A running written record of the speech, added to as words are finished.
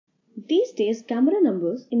These days, camera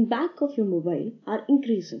numbers in back of your mobile are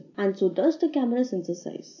increasing, and so does the camera sensor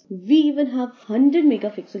size. We even have 100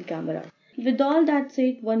 megapixel cameras. With all that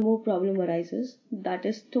said, one more problem arises, that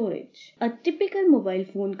is storage. A typical mobile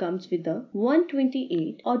phone comes with a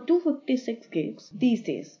 128 or 256 gigs these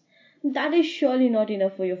days. That is surely not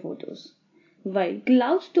enough for your photos. While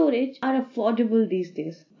cloud storage are affordable these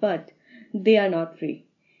days, but they are not free.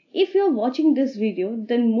 If you are watching this video,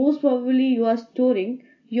 then most probably you are storing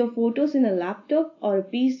your photos in a laptop or a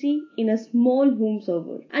PC in a small home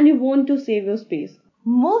server and you want to save your space.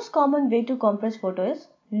 Most common way to compress photo is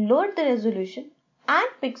lower the resolution and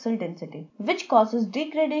pixel density, which causes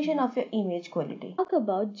degradation of your image quality. Talk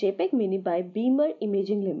about JPEGmini by Beamer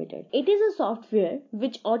Imaging Limited. It is a software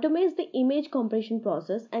which automates the image compression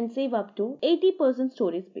process and save up to 80%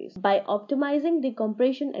 storage space by optimizing the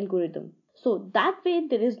compression algorithm. So that way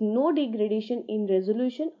there is no degradation in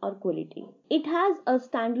resolution or quality. It has a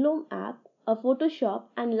standalone app, a Photoshop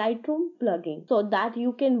and Lightroom plugin so that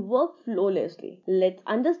you can work flawlessly. Let's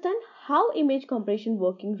understand how image compression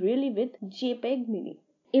working really with JPEGmini.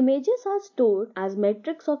 Images are stored as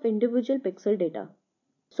metrics of individual pixel data.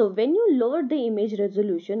 So when you lower the image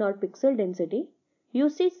resolution or pixel density, you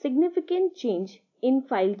see significant change in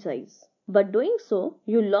file size. But doing so,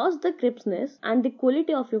 you lost the crispness and the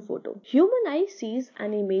quality of your photo. Human eye sees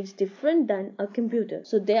an image different than a computer.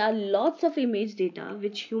 So there are lots of image data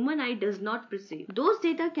which human eye does not perceive. Those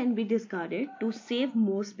data can be discarded to save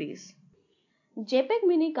more space.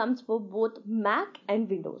 JPEGmini comes for both Mac and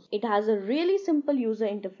Windows. It has a really simple user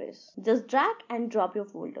interface. Just drag and drop your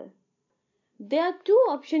folder. There are two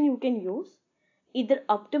options you can use. Either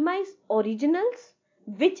optimize originals,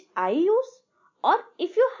 which I use, or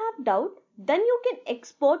if you have doubt, then you can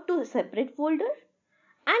export to a separate folder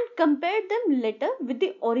and compare them later with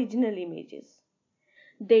the original images.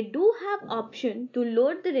 They do have option to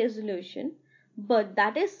lower the resolution, but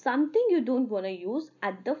that is something you don't want to use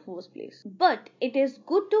at the first place. But it is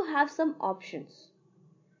good to have some options.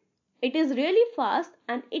 It is really fast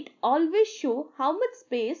and it always shows how much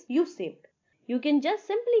space you saved. You can just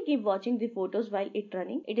simply keep watching the photos while it's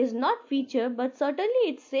running. It is not feature, but certainly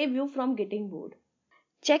it saves you from getting bored.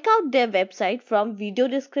 Check out their website from video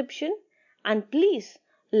description and please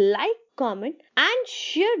like, comment and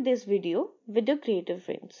share this video with your creative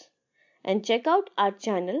friends. And check out our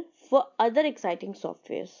channel for other exciting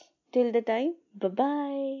softwares. Till the time,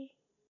 bye-bye.